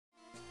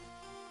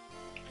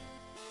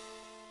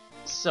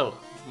So,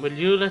 will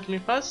you let me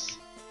pass?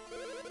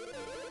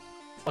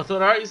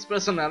 Authorized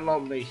personnel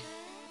only.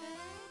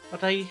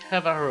 But I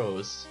have a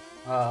rose.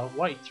 A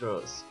white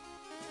rose.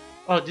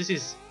 Oh, this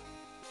is...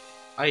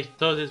 I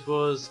thought it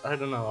was, I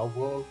don't know, a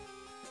wall.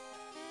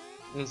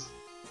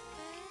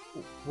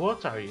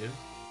 What are you?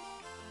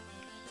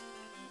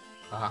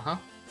 Uh-huh.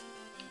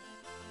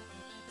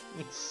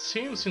 It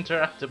seems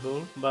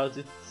interactable, but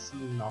it's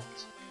not.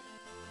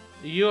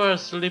 You are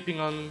sleeping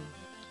on...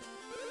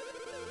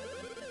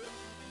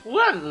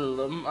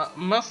 Well,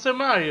 Master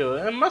Mario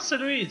and Master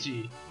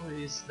Luigi. Who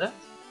is that?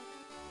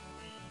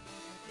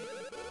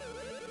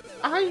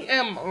 I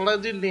am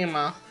Lady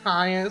Lima,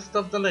 highest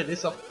of the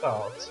ladies of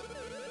court.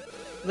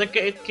 The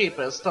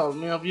gatekeepers told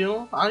me of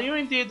you. Are you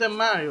indeed the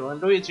Mario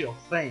and Luigi of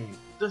fame,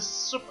 the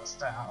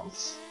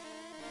superstars?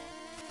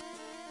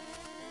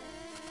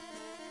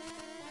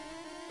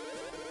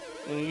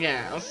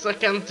 Yes, I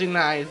can't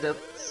deny that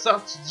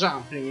such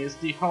jumping is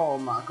the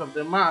hallmark of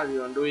the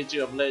Mario and Luigi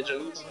of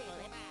legend.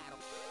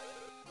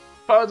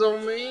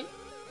 Pardon me?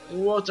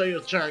 What are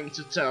you trying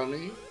to tell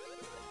me?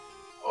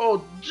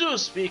 Oh, do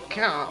speak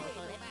up!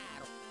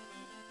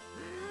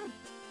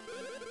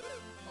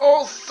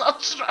 Oh,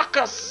 such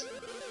ruckus!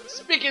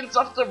 Speaking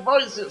softer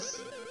voices!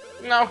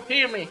 Now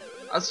hear me!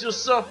 As you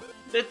saw,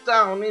 the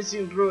town is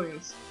in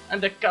ruins,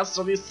 and the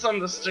castle is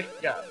under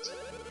strict guard.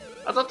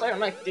 At a time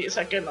like this,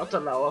 I cannot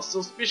allow a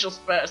suspicious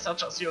pair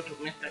such as you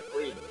to meet the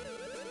Queen.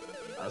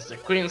 As the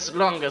Queen's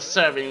longest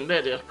serving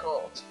lady of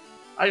court,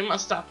 I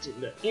must act in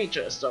the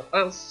interest of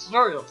her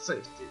royal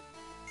safety.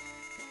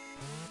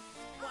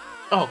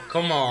 Oh,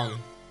 come on.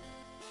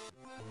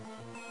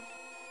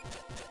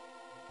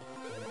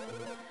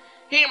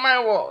 Hear my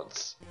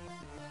words.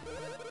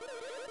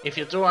 If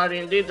you two are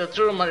indeed the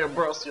true Mario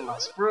Bros, you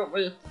must prove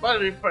it by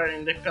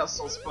repairing the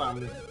castle's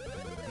plumbing.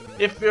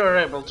 If you are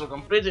able to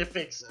completely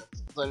fix it,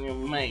 then you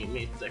may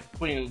meet the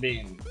Queen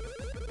Bean.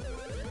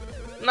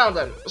 Now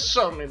then,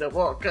 show me the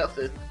work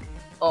ethic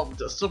of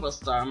the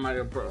superstar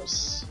Mario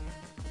Bros.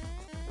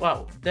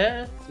 Wow,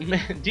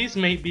 this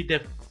may be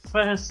the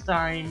first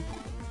time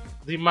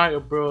the Mario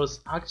Bros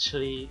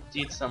actually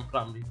did some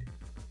plumbing.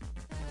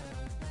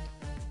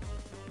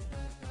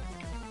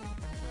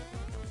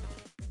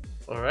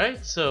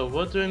 Alright, so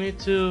what do I need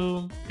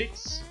to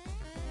fix?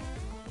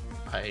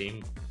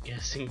 I'm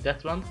guessing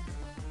that one.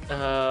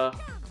 I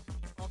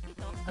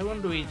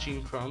want Luigi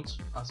in front,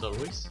 as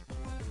always.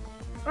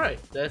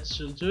 Alright, that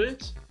should do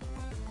it.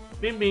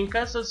 Bimbing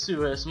Castle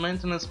Sewers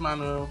Maintenance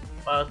Manual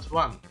Part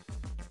 1.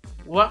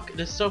 Walk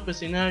the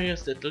surface in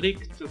areas that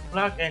leak to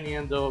plug any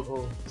and all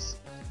holes.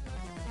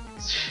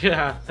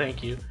 Yeah,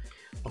 thank you.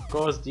 Of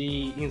course,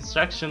 the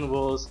instruction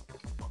was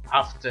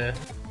after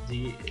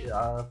the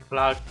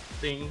plug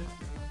thing.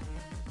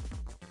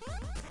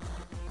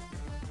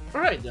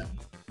 Alright then.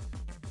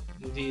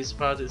 This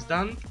part is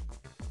done.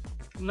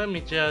 Let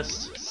me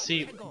just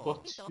see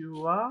what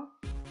you are.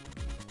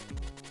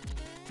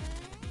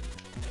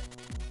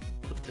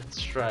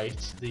 That's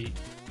right, the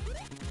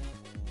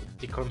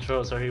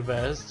controls are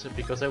reversed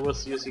because I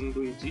was using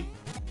Luigi.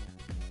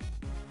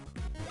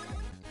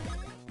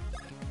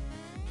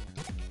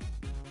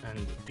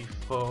 And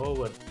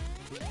before,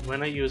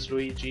 when I use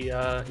Luigi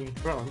in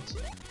front,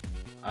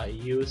 I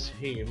use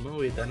him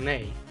with an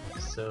A,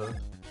 so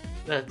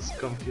that's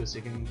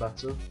confusing in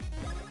battle.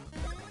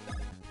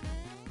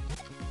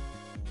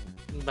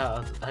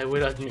 But I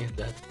will admit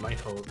that my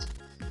fault.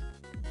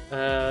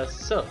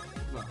 So,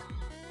 well,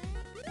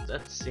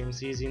 that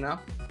seems easy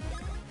enough.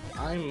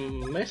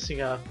 I'm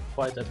messing up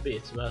quite a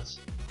bit, but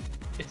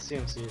it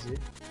seems easy.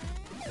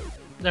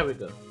 There we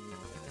go.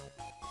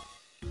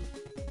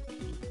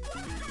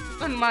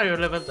 And Mario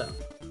leveled up.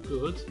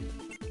 Good.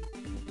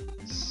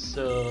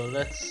 So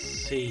let's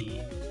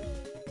see.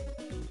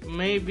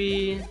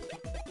 Maybe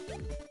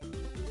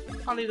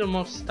a little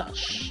more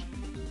stash.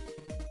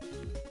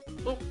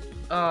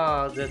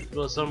 Oh, that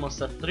was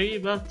almost a 3,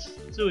 but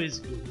 2 is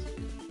good.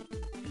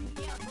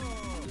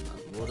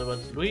 And what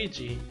about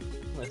Luigi?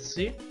 Let's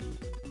see.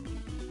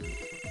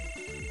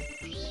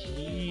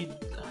 He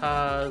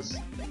has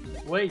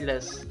way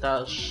less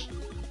stash.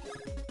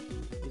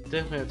 He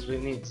definitely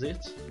needs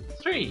it.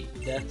 3!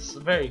 That's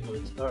very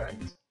good.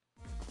 Alright.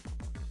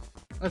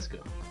 Let's go.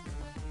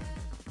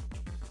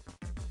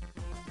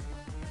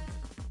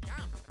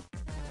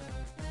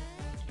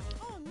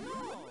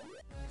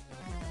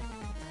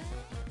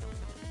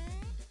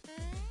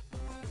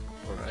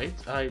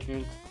 Alright, I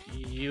need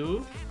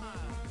you.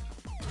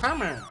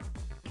 Hammer!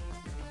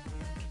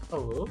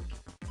 Oh.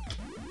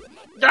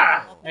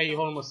 Ah! I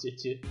almost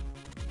hit you.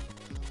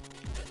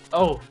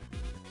 Oh!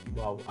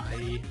 Wow,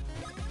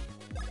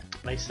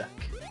 I suck.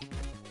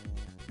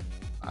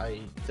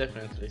 I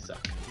definitely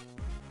suck.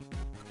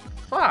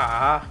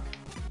 Fuck!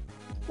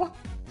 What?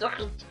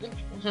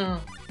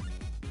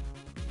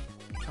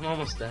 I'm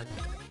almost dead.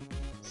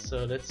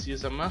 So let's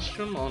use a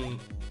mushroom on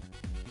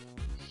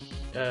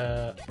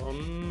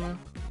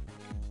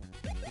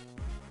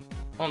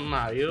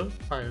Mario.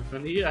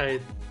 Finally, I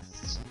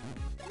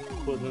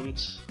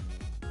couldn't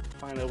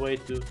find a way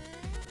to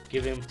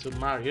give him to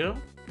Mario.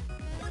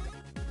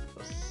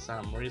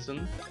 some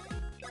reason.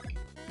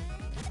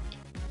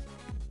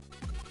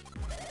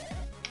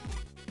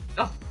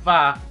 Oh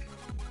fuck!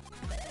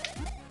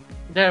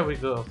 There we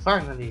go,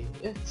 finally!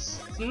 It's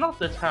not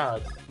that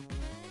hard.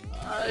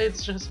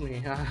 It's just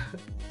me.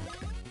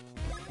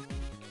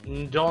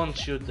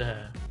 Don't you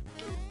dare.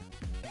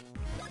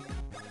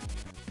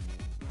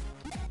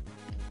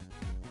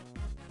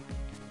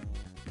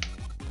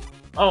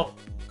 Oh!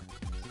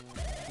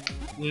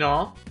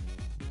 No!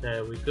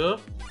 There we go.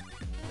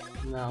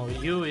 Now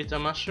you eat a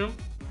mushroom.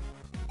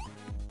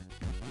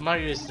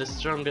 Mario is the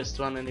strongest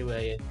one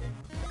anyway, I think.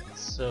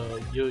 So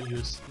you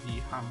use the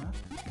hammer.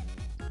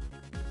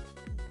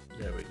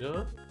 There we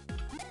go.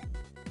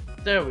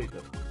 There we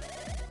go.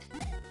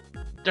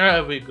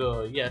 There we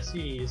go. Yes,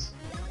 he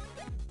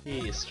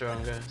is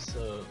stronger,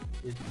 so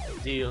it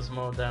deals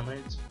more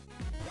damage.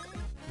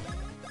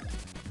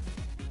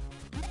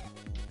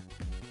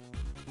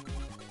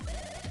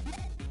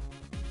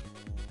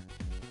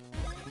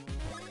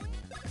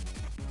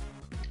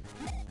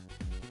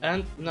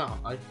 And no,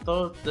 I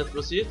thought that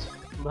was it,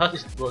 but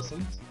it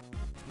wasn't.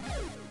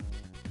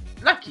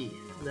 Lucky!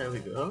 There we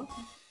go.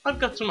 I've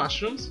got 2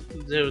 mushrooms,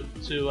 the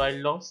 2 I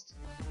lost,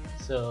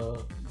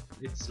 so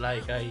it's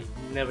like I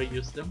never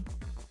used them.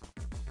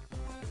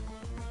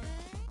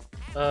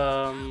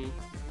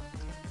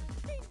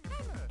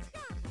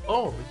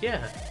 Oh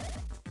yeah,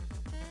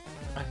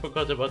 I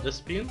forgot about the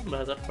spin,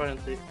 but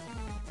apparently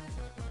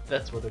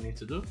that's what I need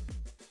to do.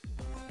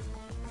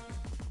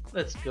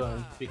 Let's go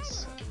and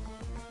fix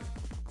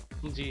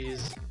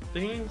these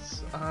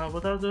things.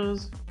 What are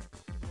those?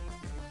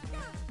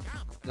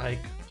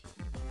 Like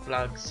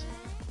flags.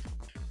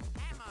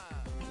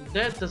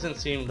 That doesn't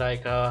seem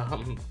like a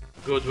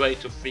good way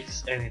to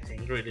fix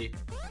anything, really.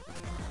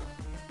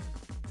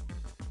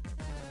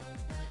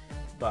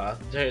 But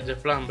they're the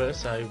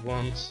plumbers I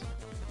want.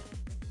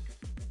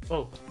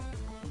 Oh,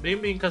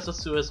 maybe because of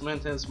Suez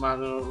Maintenance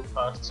Manual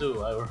Part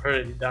 2, I've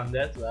already done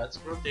that. Let's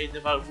rotate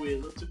the valve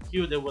wheel to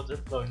cue the water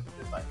flowing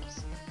through the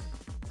pipes.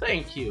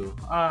 Thank you.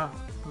 I'm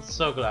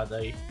so glad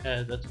I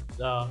had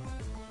the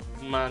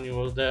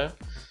manual there.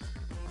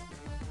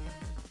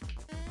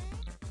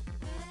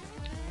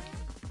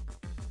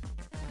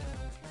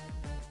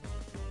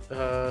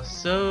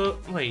 So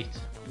wait,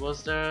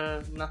 was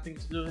there nothing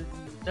to do in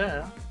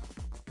there?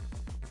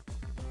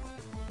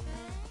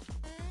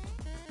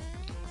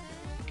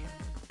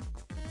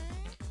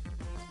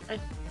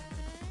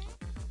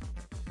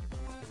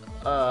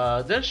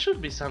 There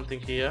should be something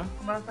here,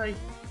 but I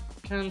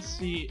can't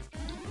see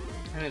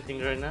anything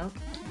right now.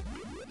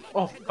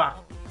 Oh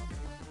fuck!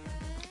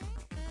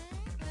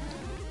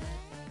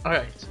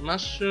 Alright,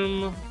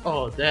 mushroom.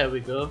 Oh, there we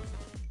go.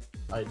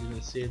 I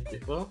didn't see it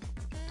before.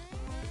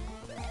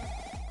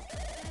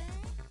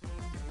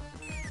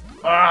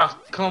 Ah,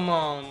 come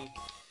on!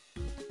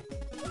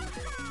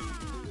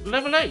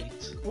 Level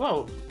 8!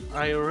 Whoa,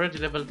 I already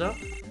leveled up.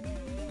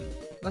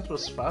 That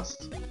was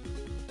fast.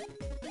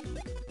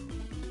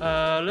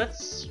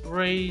 Let's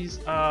raise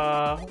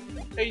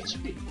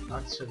HP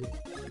actually.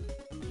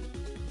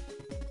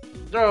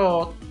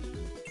 Oh,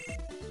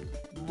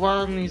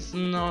 1 is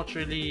not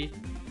really.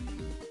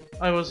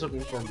 I was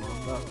hoping for more,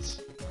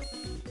 but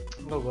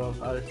oh well,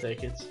 I'll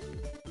take it.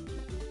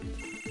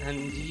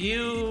 And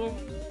you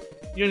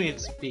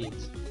need speed.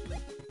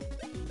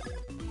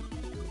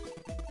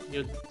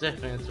 You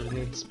definitely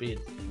need speed.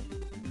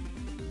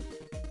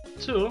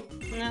 2?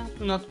 Yeah,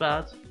 not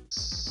bad.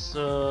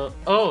 So,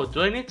 oh,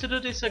 do I need to do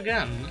this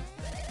again?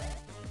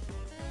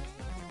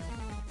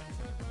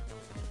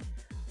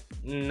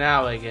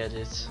 Now I get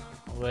it.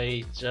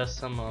 Wait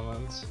just a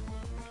moment.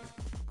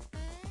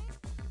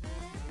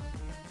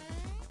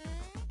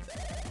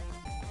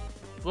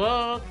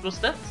 What was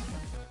that?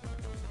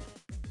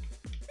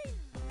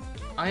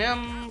 I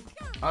am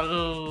a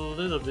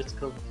little bit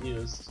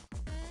confused.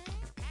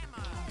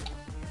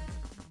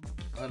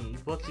 And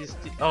what is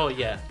the... oh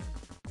yeah.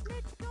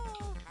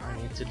 I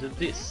need to do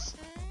this.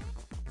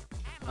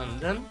 And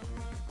then...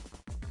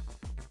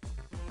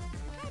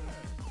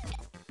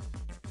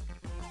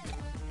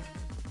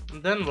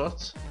 and then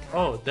what?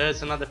 Oh,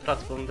 there's another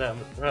platform there.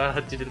 I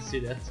didn't see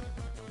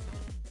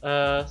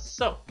that.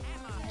 So...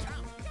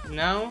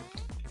 now...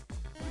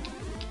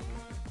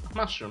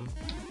 mushroom.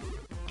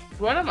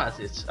 Where am I at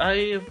it?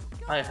 I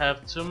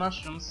have 2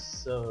 mushrooms,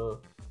 so...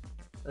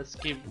 let's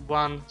give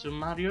 1 to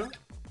Mario.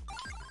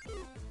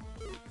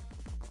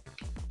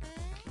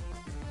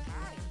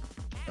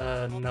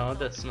 No,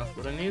 that's not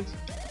what I need.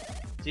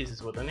 This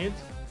is what I need.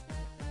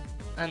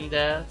 And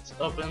that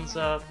opens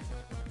up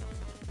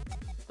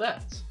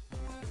that.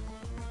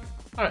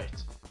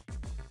 Alright.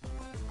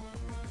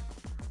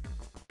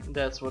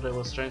 That's what I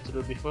was trying to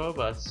do before,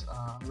 but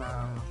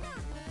now...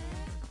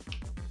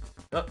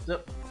 oh,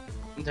 oh,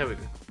 there we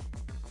go.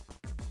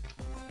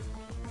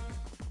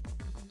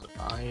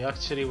 I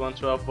actually want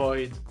to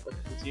avoid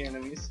the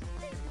enemies.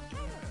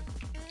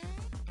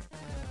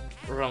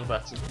 Wrong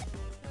button.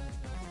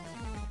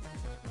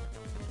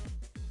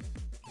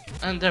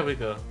 And there we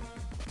go.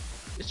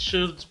 It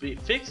should be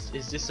fixed.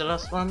 Is this the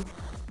last one?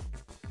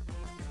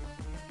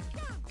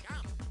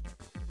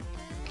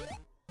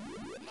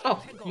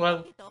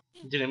 Well,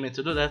 didn't mean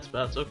to do that,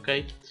 but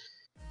okay.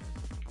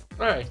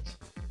 Alright,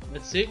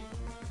 let's see.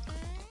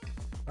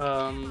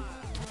 Um,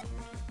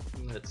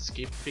 let's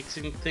keep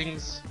fixing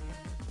things.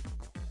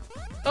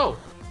 Oh!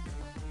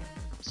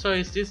 So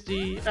is this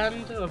the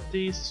end of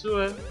the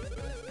sewer?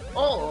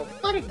 Oh,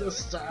 thank the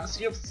stars,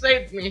 you've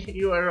saved me,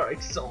 you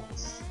heroic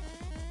souls.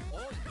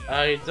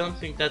 I don't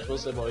think that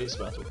was a voice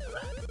battle.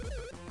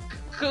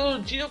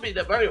 Could you be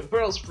the Mario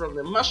Bros from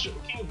the Mushroom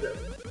Kingdom?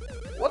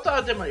 What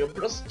are the Mario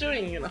Bros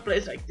doing in a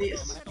place like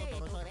this?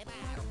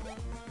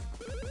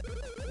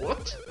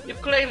 What? You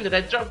claim that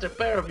I dropped a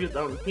pair of you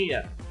down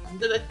here, and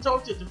that I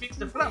told you to fix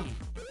the plumbing.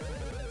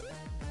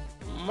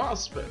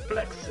 Most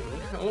perplexing.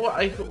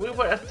 Why, we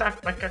were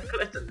attacked by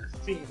Caclet and the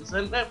fiends,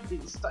 and have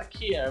been stuck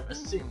here ever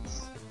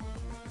since.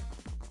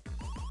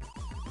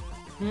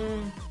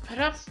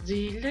 Perhaps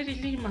the Lady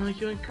Lima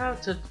you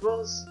encountered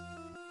was...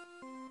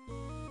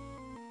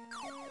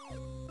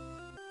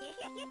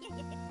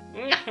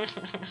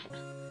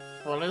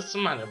 Foolish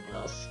Mario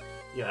Bros.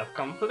 You have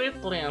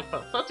completely and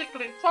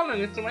pathetically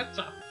fallen into my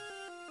trap.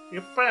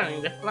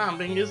 Repairing the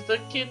plumbing is the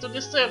key to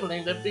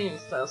disabling the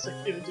Beanstar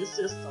security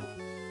system.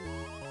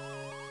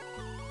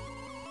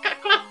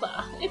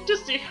 Kakwata, it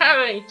is the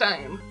harrowing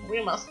time.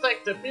 We must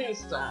take the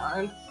Beanstar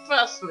and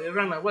fastly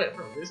run away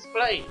from this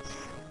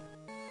place.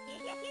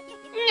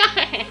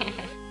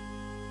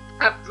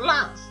 At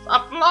last,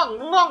 at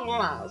long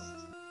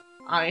last,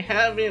 I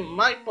have in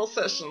my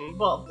possession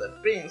both the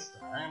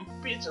Beanstar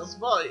and Peach's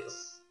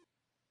voice.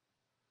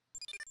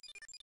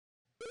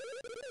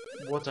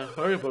 What a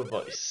horrible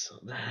voice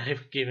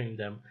I've given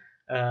them.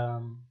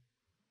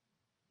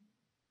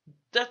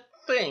 That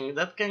thing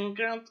that can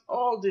grant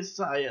all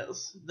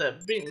desires, the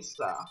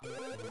Beanstar.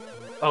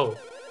 Oh,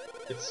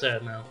 it's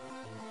there now.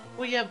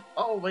 We have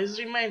always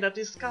remained at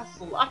this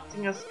castle,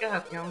 acting as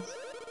guardians,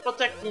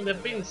 protecting the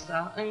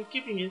Beanstar and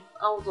keeping it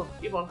out of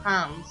evil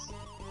hands.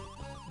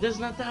 There's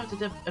no doubt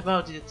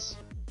about it.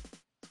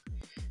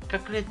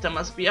 Cacletta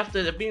must be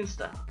after the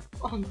Beanstar.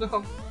 Oh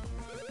no.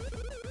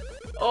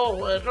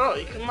 Oh,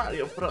 heroic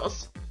Mario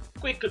Bros.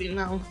 Quickly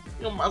now,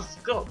 you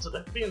must go to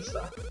the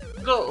Beanstar.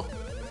 Go!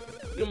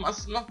 You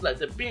must not let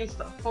the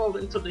Beanstar fall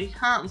into the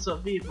hands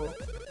of evil.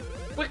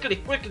 Quickly,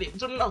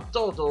 do not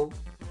dawdle.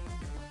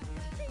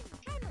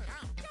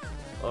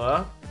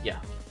 Yeah.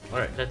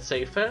 Alright, let's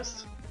save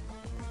first.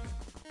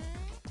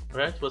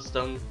 Alright, what's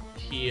down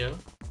here?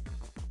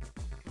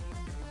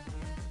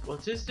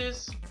 What is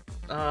this?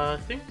 I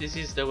think this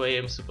is the way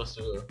I'm supposed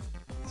to go.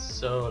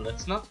 So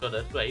let's not go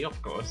that way,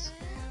 of course.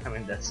 I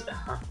mean, that's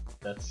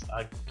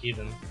a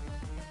given.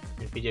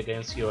 In video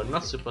games, you are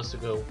not supposed to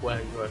go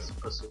where you are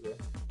supposed to go.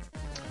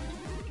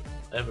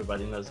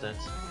 Everybody knows that.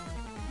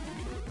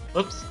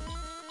 Oops.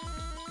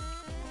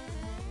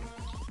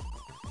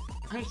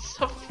 I'm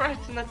so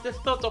frightened at the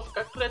thought of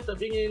Cacletta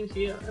being in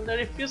here, and I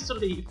refuse to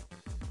leave.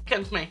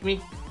 Can't make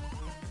me.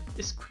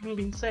 Is Queen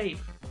being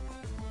safe?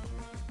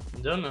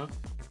 Don't know.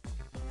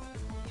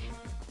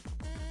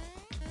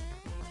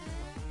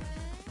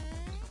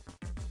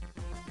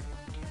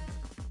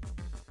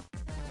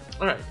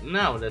 Alright,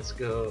 now let's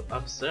go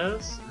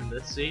upstairs and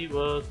let's see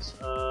what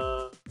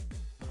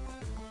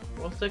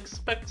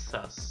expects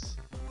us.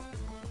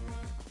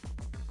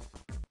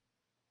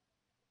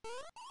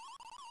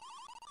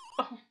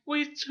 Oh,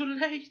 we're too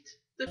late!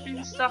 The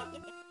Beanstar!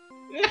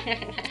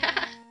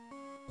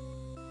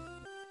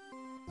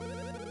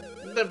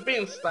 The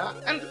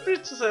Beanstar and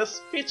Princess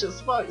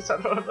Peach's voice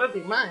are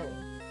already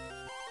mine!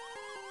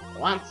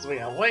 Once we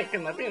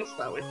awaken the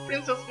Beanstar with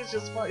Princess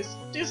Peach's voice,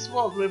 this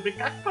world will be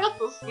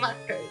Cacleta's snack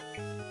cake!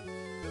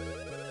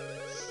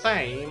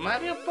 Say,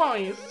 Mario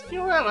Boys,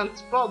 you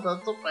haven't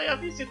bothered to pay a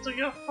visit to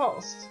your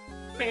host,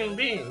 Queen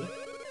Bean.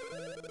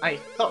 I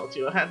thought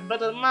you had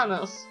better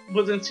manners,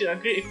 wouldn't you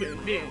agree, Queen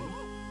Bean?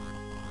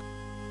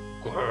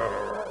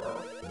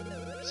 Grrr.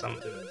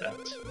 Something like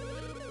that.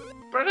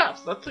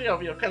 Perhaps the three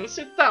of you can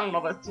sit down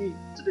over tea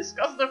to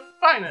discuss the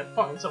finer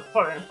points of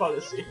foreign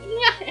policy.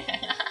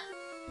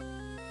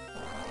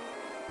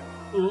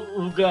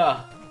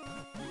 Ooga!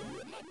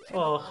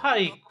 Oh,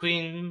 hi,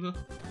 Queen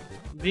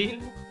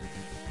Bean.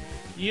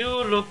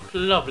 You look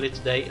lovely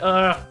today.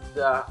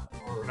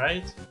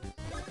 Alright.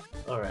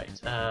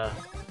 Alright,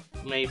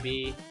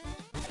 maybe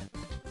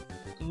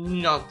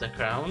not the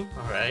crown.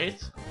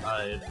 Alright,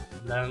 I've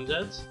learned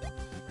it.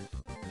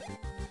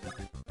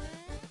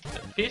 A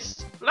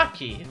fist?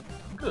 Lucky!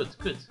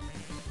 Good.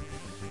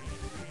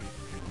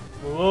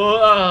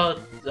 Whoa!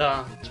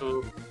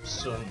 Too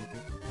soon.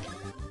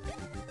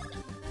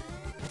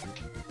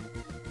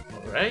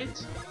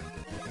 Alright.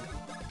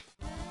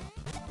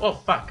 Oh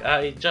fuck,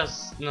 I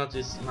just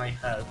noticed my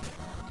health.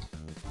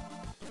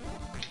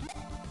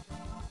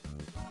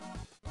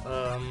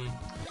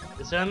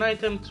 Is there an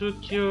item to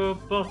cure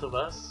both of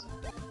us?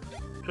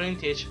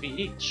 20 HP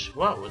each.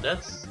 Wow,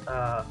 that's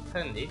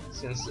handy,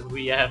 since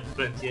we have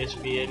 20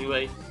 HP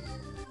anyway.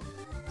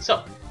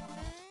 So,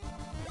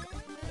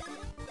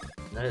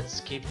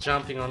 let's keep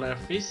jumping on our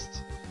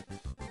fist.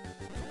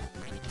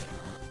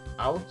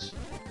 Ouch.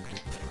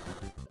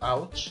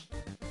 Ouch.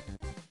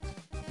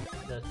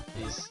 That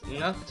is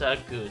not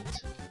that good.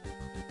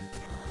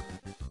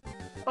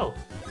 Oh,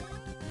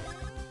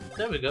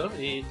 there we go.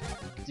 It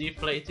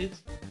deflated.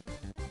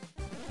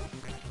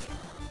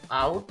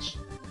 Ouch.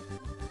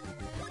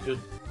 You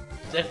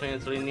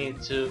definitely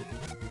need to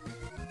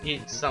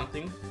eat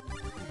something.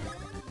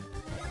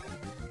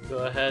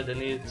 Go ahead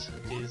and eat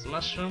this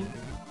mushroom.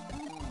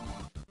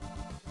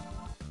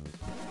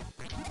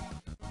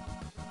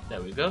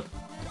 There we go.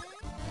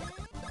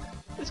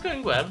 It's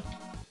going well.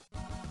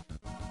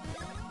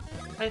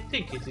 I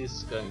think it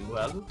is going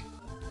well.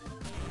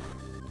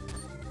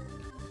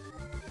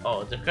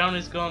 Oh, the crown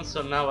is gone,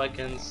 so now I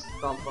can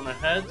stomp on her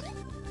head.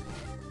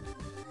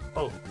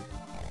 Oh,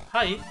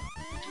 hi.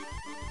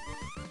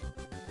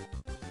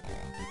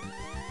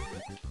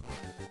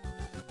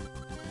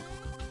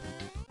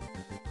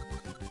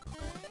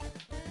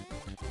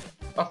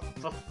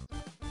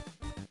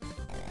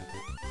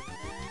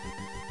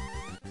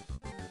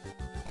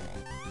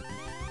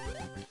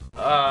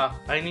 Oh,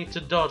 I need to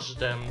dodge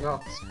them,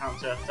 not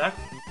counterattack.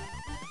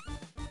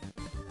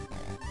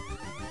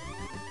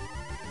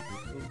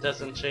 It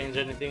doesn't change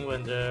anything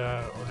when there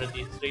are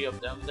already 3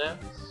 of them there.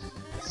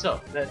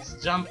 So, let's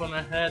jump on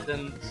ahead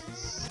and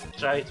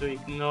try to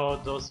ignore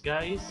those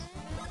guys.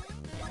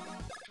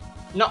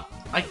 No,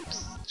 I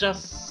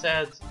just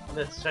said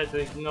let's try to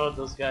ignore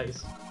those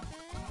guys.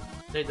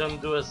 They don't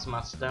do as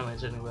much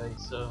damage anyway,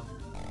 so...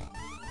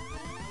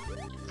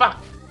 Fuck!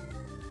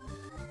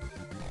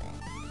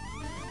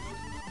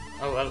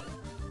 Oh well.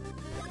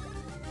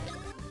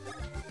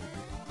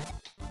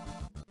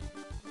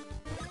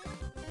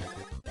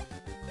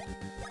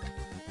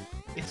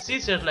 It's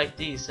easier like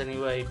this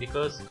anyway,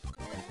 because...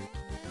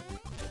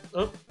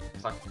 Oh,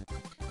 fuck.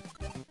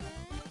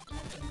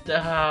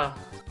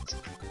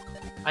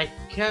 I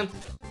can't...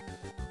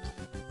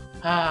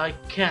 I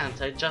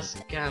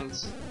just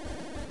can't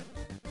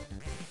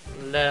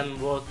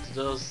learn what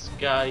those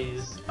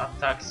guys'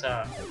 attacks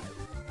are.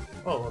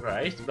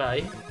 Alright,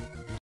 bye.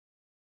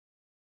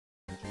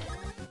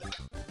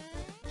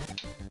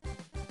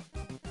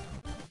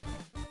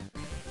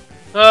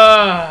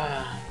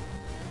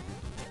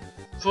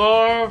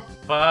 For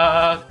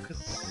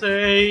fuck's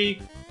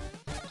sake.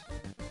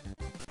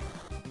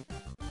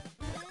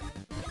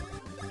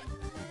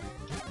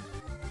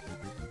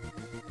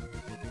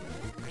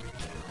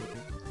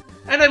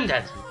 And I'm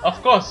dead.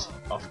 Of course,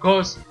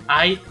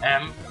 I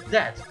am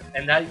dead.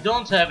 And I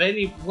don't have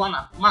any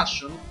one-up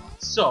mushroom,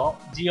 so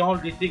the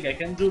only thing I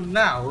can do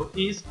now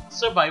is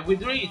survive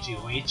with Luigi,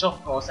 which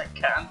of course I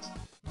can't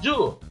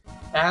do.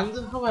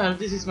 And, well,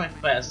 this is my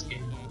first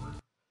game over.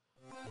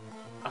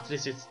 At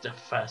least it's the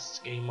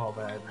first game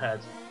over I've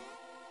had.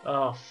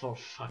 Oh, for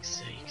fuck's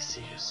sake,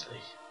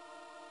 seriously.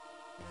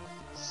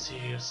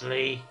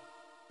 Seriously.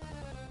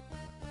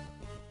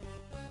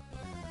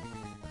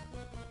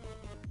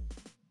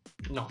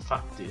 No,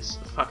 fuck this,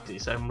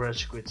 I'm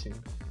rage quitting.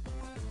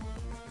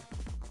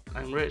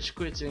 I'm rage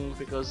quitting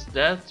because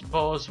that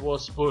boss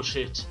was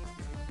bullshit.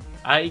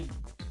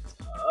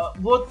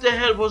 What the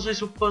hell was I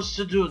supposed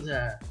to do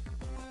there?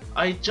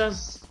 I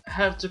just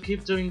have to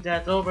keep doing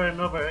that over and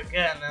over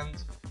again,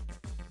 and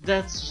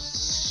that's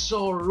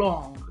so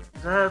long.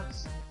 That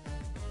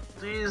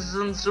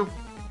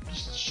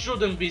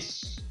shouldn't be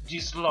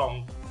this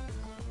long.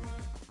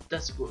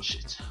 That's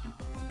bullshit.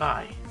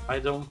 Bye. I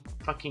don't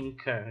fucking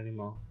care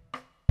anymore.